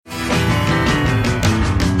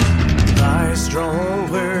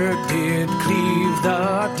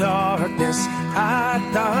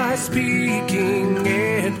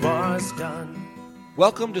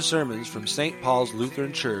Welcome to sermons from St. Paul's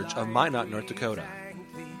Lutheran Church of Minot, North Dakota.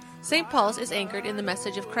 St. Paul's is anchored in the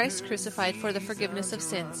message of Christ crucified for the forgiveness of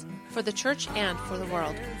sins, for the church and for the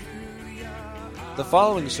world. The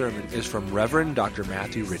following sermon is from Reverend Dr.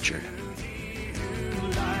 Matthew Richard.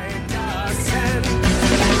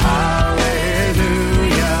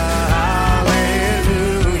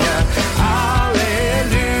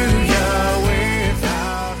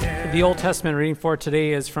 The Old Testament reading for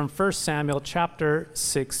today is from 1 Samuel chapter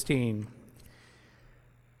 16.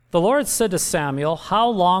 The Lord said to Samuel, "How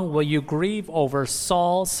long will you grieve over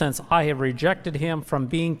Saul, since I have rejected him from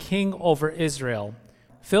being king over Israel?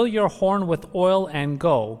 Fill your horn with oil and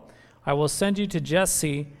go. I will send you to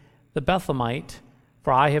Jesse the Bethlehemite,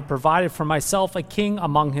 for I have provided for myself a king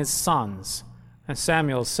among his sons." And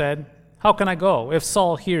Samuel said, "How can I go? If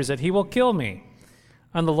Saul hears it, he will kill me."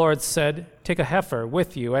 And the Lord said, "Take a heifer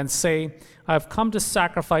with you and say, I have come to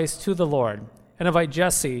sacrifice to the Lord, and invite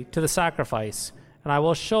Jesse to the sacrifice, and I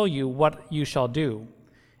will show you what you shall do.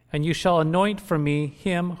 And you shall anoint for me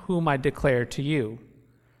him whom I declare to you."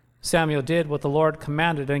 Samuel did what the Lord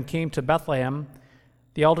commanded and came to Bethlehem.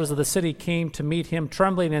 The elders of the city came to meet him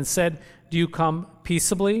trembling and said, "Do you come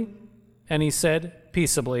peaceably?" And he said,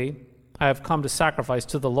 "Peaceably. I have come to sacrifice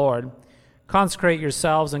to the Lord. Consecrate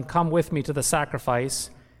yourselves and come with me to the sacrifice."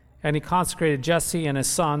 And he consecrated Jesse and his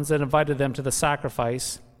sons and invited them to the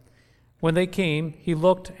sacrifice. When they came, he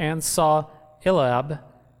looked and saw Eliab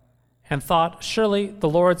and thought, "Surely the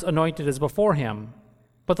Lord's anointed is before him."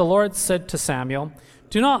 But the Lord said to Samuel,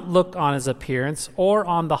 "Do not look on his appearance or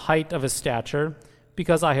on the height of his stature,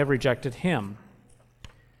 because I have rejected him.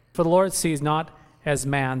 For the Lord sees not as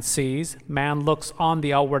man sees. Man looks on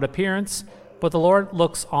the outward appearance, but the Lord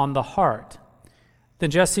looks on the heart." Then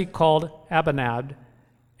Jesse called Abinadab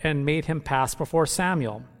and made him pass before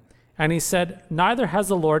Samuel. And he said, "Neither has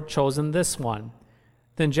the Lord chosen this one."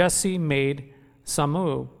 Then Jesse made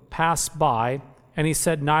Samu pass by, and he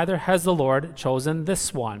said, "Neither has the Lord chosen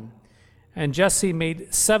this one." And Jesse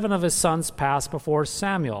made 7 of his sons pass before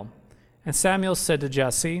Samuel. And Samuel said to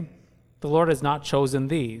Jesse, "The Lord has not chosen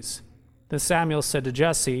these." Then Samuel said to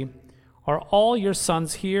Jesse, "Are all your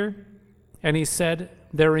sons here?" And he said,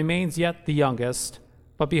 "There remains yet the youngest,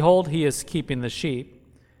 but behold, he is keeping the sheep."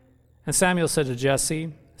 And Samuel said to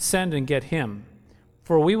Jesse, "Send and get him,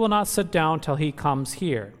 for we will not sit down till he comes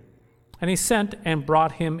here." And he sent and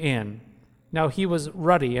brought him in. Now he was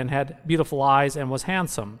ruddy and had beautiful eyes and was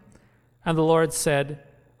handsome. And the Lord said,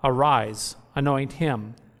 "Arise, anoint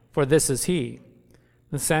him, for this is he."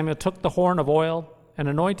 Then Samuel took the horn of oil and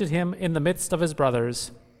anointed him in the midst of his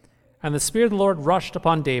brothers. And the Spirit of the Lord rushed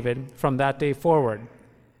upon David from that day forward.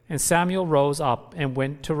 And Samuel rose up and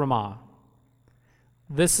went to Ramah.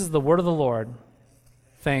 This is the word of the Lord.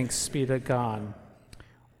 Thanks be to God.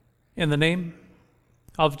 In the name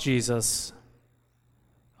of Jesus,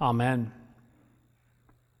 Amen.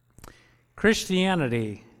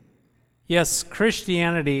 Christianity. Yes,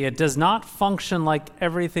 Christianity, it does not function like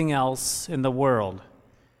everything else in the world.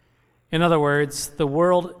 In other words, the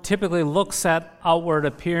world typically looks at outward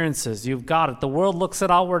appearances. You've got it. The world looks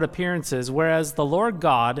at outward appearances, whereas the Lord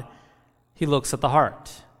God, he looks at the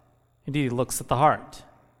heart. Indeed, he looks at the heart.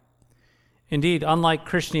 Indeed, unlike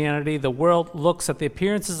Christianity, the world looks at the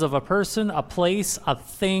appearances of a person, a place, a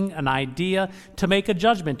thing, an idea, to make a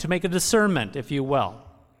judgment, to make a discernment, if you will.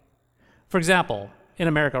 For example, in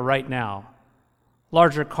America right now,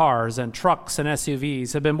 larger cars and trucks and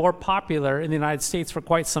SUVs have been more popular in the United States for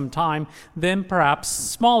quite some time than perhaps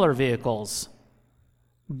smaller vehicles.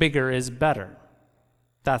 Bigger is better.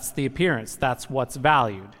 That's the appearance. That's what's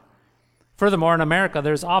valued. Furthermore, in America,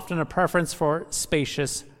 there's often a preference for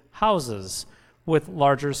spacious houses with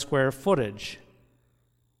larger square footage.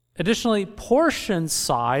 Additionally, portion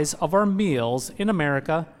size of our meals in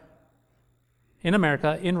America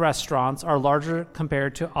in restaurants are larger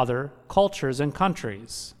compared to other cultures and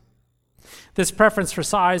countries. This preference for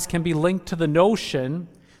size can be linked to the notion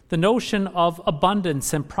of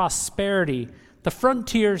abundance and prosperity, the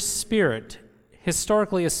frontier spirit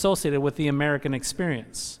historically associated with the American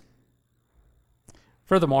experience.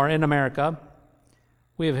 Furthermore, in America,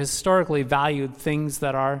 we have historically valued things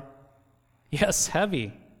that are, yes,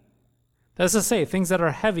 heavy. That is to say, things that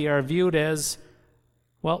are heavy are viewed as,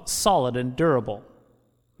 well, solid and durable,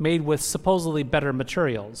 made with supposedly better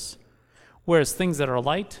materials, whereas things that are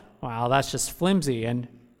light, well, that's just flimsy and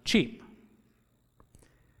cheap.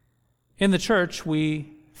 In the church,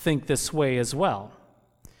 we think this way as well.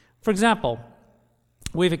 For example,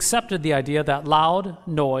 We've accepted the idea that loud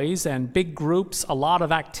noise and big groups, a lot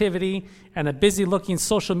of activity, and a busy-looking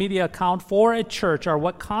social media account for a church are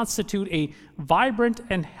what constitute a vibrant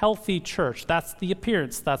and healthy church. That's the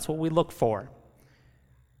appearance. That's what we look for.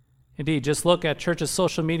 Indeed, just look at churches'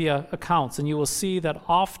 social media accounts, and you will see that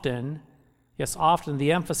often,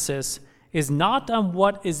 the emphasis is not on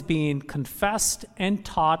what is being confessed and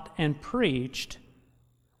taught and preached,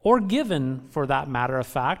 or given for that matter of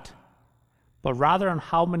fact, but rather on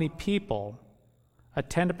how many people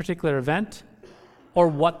attend a particular event or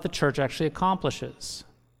what the church actually accomplishes.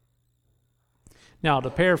 Now,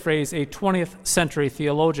 to paraphrase a 20th century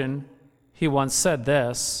theologian, he once said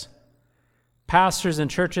this: pastors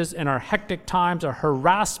and churches in our hectic times are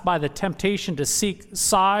harassed by the temptation to seek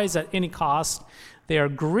size at any cost. They are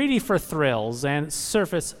greedy for thrills and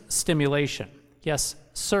surface stimulation. Yes,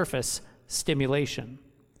 surface stimulation.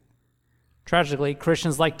 Tragically,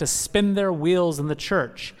 Christians like to spin their wheels in the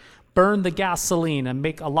church, burn the gasoline, and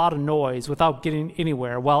make a lot of noise without getting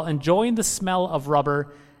anywhere while enjoying the smell of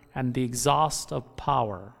rubber and the exhaust of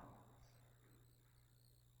power.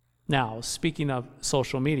 Now, speaking of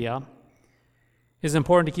social media, it is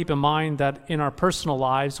important to keep in mind that in our personal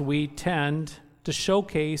lives, we tend to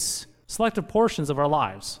showcase selected portions of our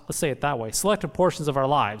lives. Let's say it that way. Selected portions of our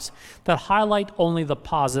lives that highlight only the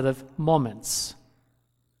positive moments.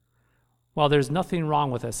 While there's nothing wrong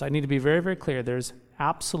with this, I need to be very, very clear. There's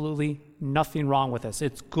absolutely nothing wrong with this.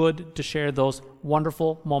 It's good to share those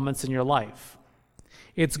wonderful moments in your life.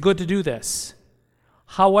 It's good to do this.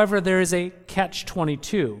 However, there is a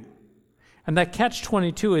catch-22. And that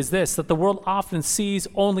catch-22 is this, that the world often sees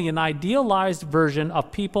only an idealized version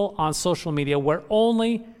of people on social media where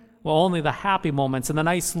only the happy moments and the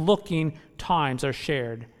nice-looking times are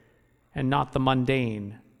shared, and not the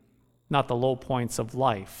mundane, not the low points of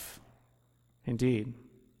life. Indeed.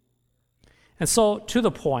 And so, to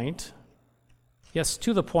the point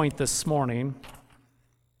this morning,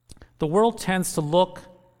 the world tends to look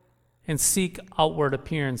and seek outward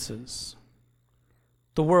appearances.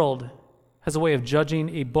 The world has a way of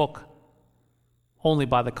judging a book only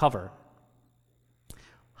by the cover.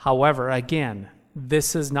 However, again,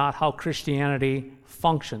 this is not how Christianity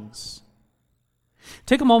functions.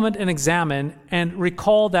 Take a moment and examine and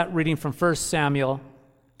recall that reading from 1 Samuel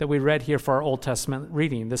that we read here for our Old Testament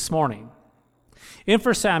reading this morning. In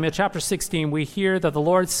 1 Samuel chapter 16, we hear that the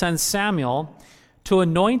Lord sends Samuel to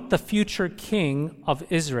anoint the future king of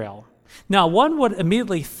Israel. Now, one would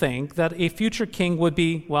immediately think that a future king would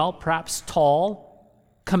be, perhaps tall,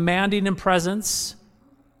 commanding in presence,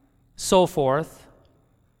 so forth.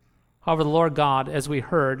 However, the Lord God, as we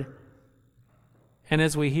heard, and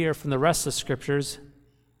as we hear from the rest of the scriptures,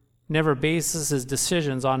 never bases his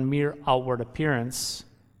decisions on mere outward appearance.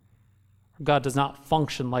 God does not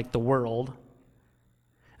function like the world.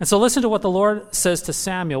 And so listen to what the Lord says to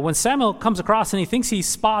Samuel. When Samuel comes across and he thinks he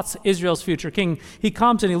spots Israel's future king, he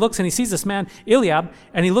comes and he looks and he sees this man, Eliab,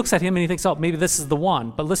 and he looks at him and he thinks, maybe this is the one.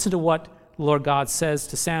 But listen to what the Lord God says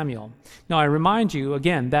to Samuel. Now, I remind you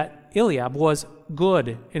again that Eliab was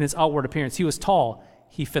good in his outward appearance. He was tall.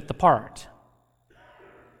 He fit the part.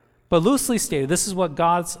 But loosely stated, this is what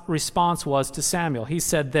God's response was to Samuel. He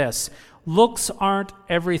said this: looks aren't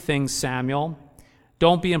everything, Samuel.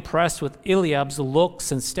 Don't be impressed with Eliab's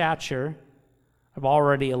looks and stature. I've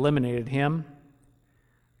already eliminated him.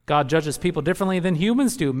 God judges people differently than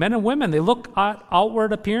humans do. Men and women, they look at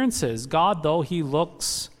outward appearances. God, though, he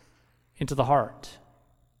looks into the heart.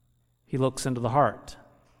 He looks into the heart.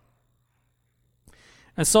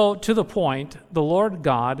 And so, to the point, the Lord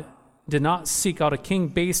God did not seek out a king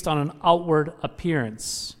based on an outward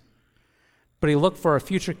appearance, but he looked for a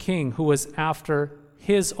future king who was after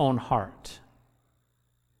his own heart.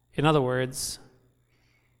 In other words,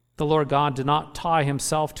 the Lord God did not tie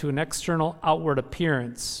himself to an external outward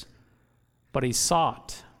appearance, but he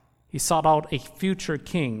sought out a future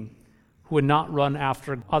king who would not run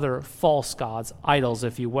after other false gods, idols,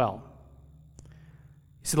 if you will.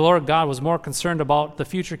 You see, the Lord God was more concerned about the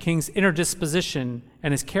future king's inner disposition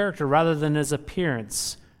and his character rather than his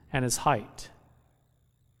appearance and his height.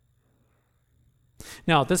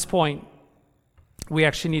 Now, at this point, we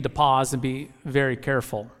actually need to pause and be very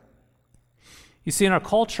careful. You see, in our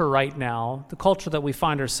culture right now, the culture that we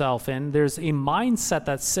find ourselves in, there's a mindset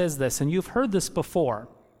that says this, and you've heard this before.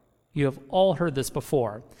 You have all heard this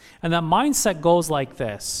before. And that mindset goes like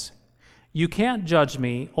this: you can't judge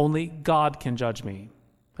me, only God can judge me.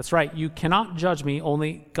 That's right, you cannot judge me,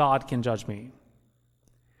 only God can judge me.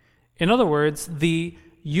 In other words, the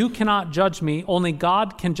 "you cannot judge me, only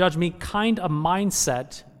God can judge me" kind of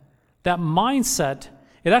mindset, that mindset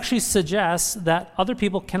It actually suggests that other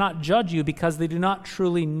people cannot judge you because they do not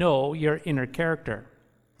truly know your inner character.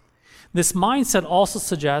 This mindset also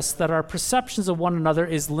suggests that our perceptions of one another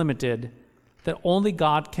is limited, that only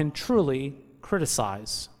God can truly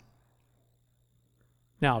criticize.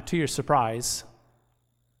 Now, to your surprise,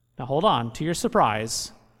 for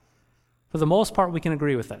the most part, we can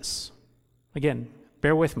agree with this. Again,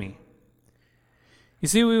 bear with me. You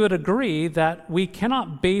see, we would agree that we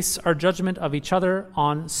cannot base our judgment of each other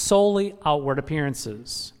on solely outward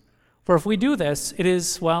appearances. For if we do this, it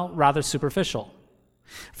is, rather superficial.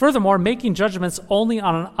 Furthermore, making judgments only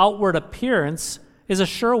on an outward appearance is a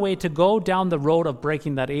sure way to go down the road of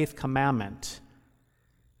breaking that 8th commandment.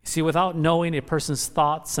 You see, without knowing a person's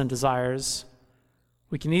thoughts and desires,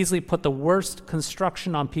 we can easily put the worst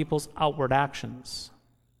construction on people's outward actions.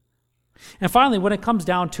 And finally, when it comes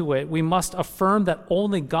down to it, we must affirm that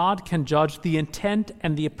only God can judge the intent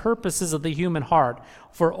and the purposes of the human heart,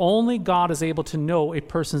 for only God is able to know a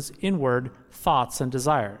person's inward thoughts and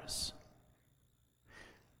desires.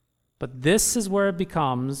 But this is where it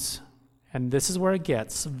becomes, and this is where it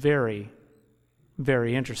gets very,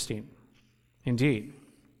 very interesting indeed.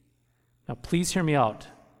 Now, please hear me out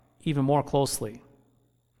even more closely.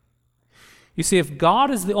 You see, if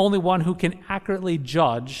God is the only one who can accurately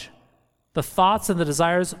judge the thoughts and the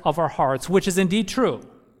desires of our hearts, which is indeed true,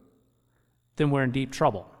 then we're in deep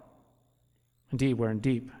trouble. Indeed, we're in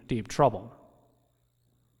deep, deep trouble.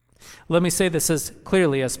 Let me say this as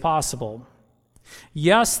clearly as possible.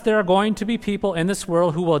 Yes, there are going to be people in this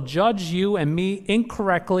world who will judge you and me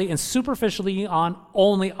incorrectly and superficially on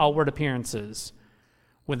only outward appearances.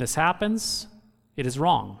 When this happens, it is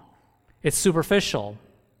wrong. It's superficial.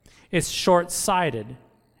 It's short-sighted.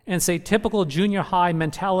 And it's a typical junior high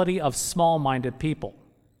mentality of small-minded people.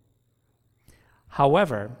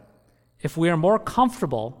 However, if we are more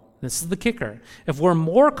comfortable, this is the kicker, if we're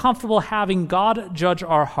more comfortable having God judge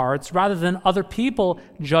our hearts rather than other people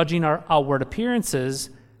judging our outward appearances,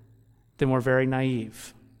 then we're very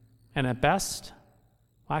naive. And at best,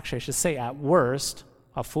 I should say at worst,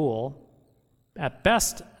 a fool. At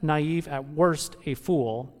best, naive, at worst, a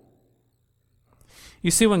fool.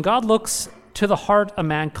 You see, when God looks to the heart of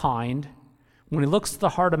mankind, when he looks to the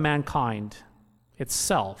heart of mankind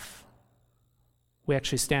itself, we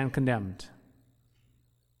actually stand condemned.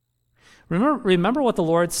 Remember what the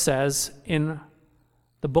Lord says in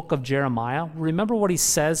the book of Jeremiah? Remember what he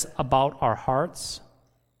says about our hearts?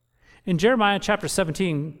 In Jeremiah chapter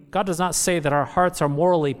 17, God does not say that our hearts are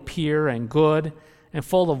morally pure and good and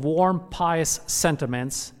full of warm, pious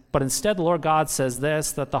sentiments, but instead the Lord God says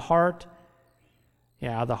this, that the heart,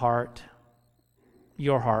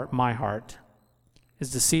 your heart, my heart,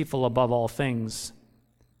 is deceitful above all things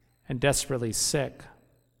and desperately sick.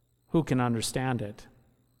 Who can understand it?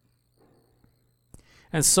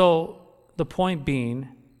 And so, the point being,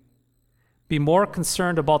 be more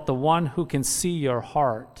concerned about the one who can see your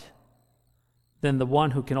heart than the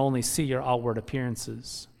one who can only see your outward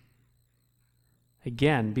appearances.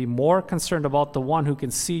 Again, be more concerned about the one who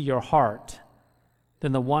can see your heart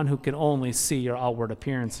than the one who can only see your outward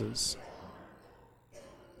appearances.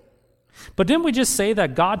 But didn't we just say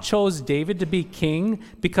that God chose David to be king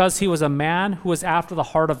because he was a man who was after the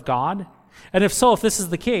heart of God? And if so, if this is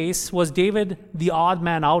the case, was David the odd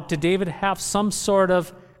man out? Did David have some sort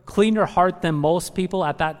of cleaner heart than most people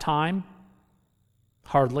at that time?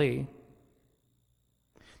 Hardly.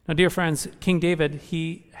 Now, dear friends, King David,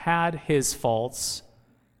 he had his faults.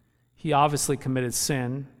 He obviously committed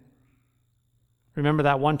sin. Remember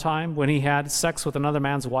that one time when he had sex with another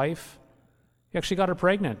man's wife? He actually got her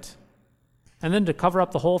pregnant. And then to cover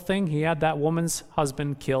up the whole thing, he had that woman's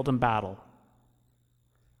husband killed in battle.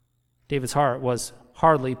 David's heart was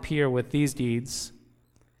hardly pure with these deeds.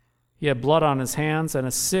 He had blood on his hands and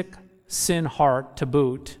a sick sin heart to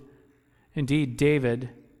boot. Indeed, David,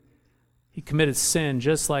 he committed sin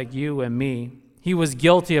just like you and me. He was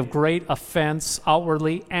guilty of great offense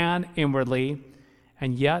outwardly and inwardly,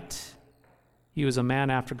 and yet he was a man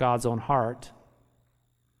after God's own heart.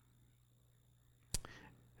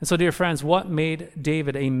 And so, dear friends, what made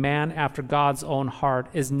David a man after God's own heart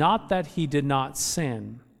is not that he did not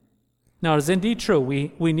sin. Now, it is indeed true.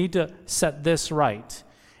 We need to set this right.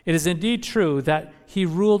 It is indeed true that he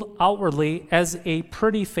ruled outwardly as a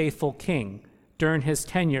pretty faithful king during his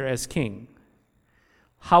tenure as king.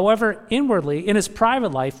 However, inwardly, in his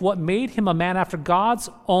private life, what made him a man after God's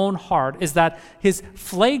own heart is that his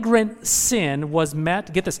flagrant sin was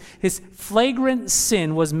met, get this, his flagrant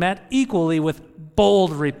sin was met equally with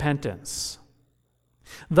bold repentance.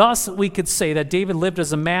 Thus, we could say that David lived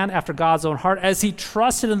as a man after God's own heart as he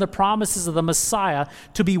trusted in the promises of the Messiah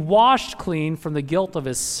to be washed clean from the guilt of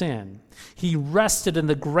his sin. He rested in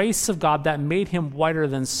the grace of God that made him whiter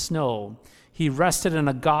than snow. He rested in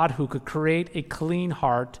a God who could create a clean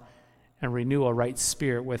heart and renew a right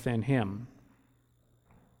spirit within him.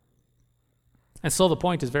 And so the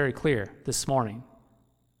point is very clear this morning.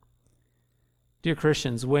 Dear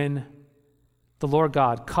Christians, when the Lord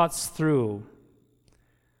God cuts through,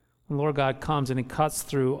 when the Lord God comes and he cuts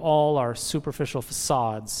through all our superficial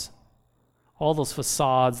facades, all those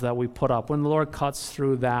facades that we put up, when the Lord cuts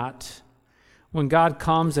through that, when God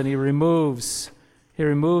comes and he removes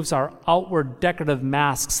our outward decorative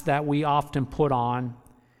masks that we often put on,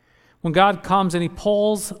 when God comes and he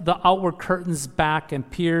pulls the outward curtains back and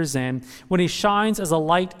peers in, when he shines as a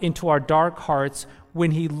light into our dark hearts,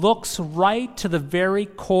 when he looks right to the very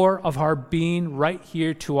core of our being, right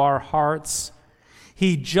here to our hearts,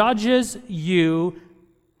 he judges you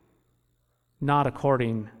not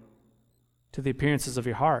according to the appearances of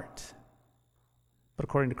your heart, but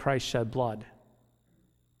according to Christ's shed blood.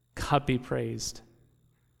 God be praised.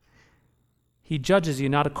 He judges you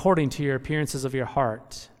not according to your appearances of your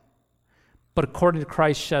heart, but according to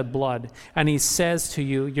Christ's shed blood. And he says to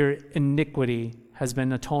you, your iniquity has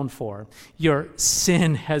been atoned for. Your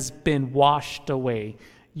sin has been washed away.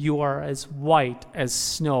 You are as white as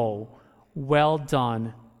snow. Well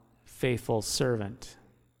done, faithful servant.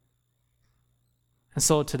 And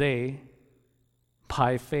so today,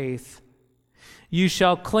 by faith, you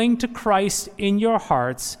shall cling to Christ in your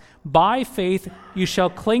hearts. By faith, you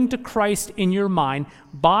shall cling to Christ in your mind.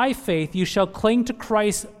 By faith, you shall cling to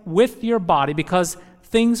Christ with your body, because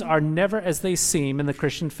things are never as they seem in the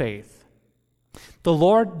Christian faith. The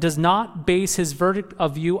Lord does not base his verdict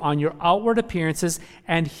of you on your outward appearances,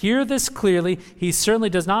 and hear this clearly, he certainly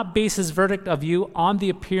does not base his verdict of you on the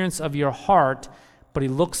appearance of your heart, but he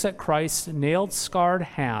looks at Christ's nailed, scarred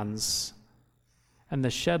hands and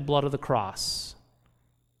the shed blood of the cross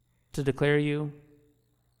to declare you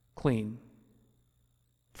clean,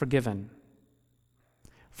 forgiven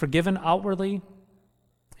outwardly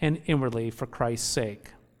and inwardly for Christ's sake.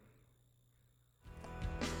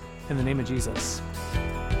 In the name of Jesus,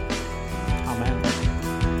 amen.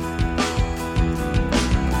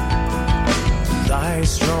 Thy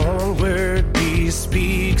strong word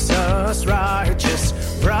bespeaks us righteous,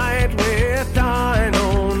 right with thine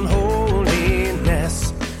own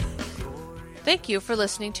holiness. Thank you for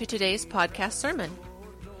listening to today's podcast sermon.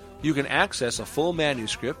 You can access a full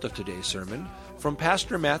manuscript of today's sermon from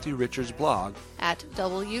Pastor Matthew Richard's blog At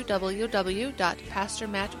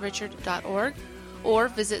www.pastormattrichard.org or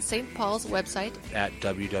visit St. Paul's website at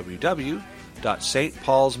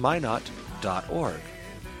www.stpaulsminot.org.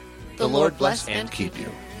 The Lord bless and keep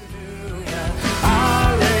you.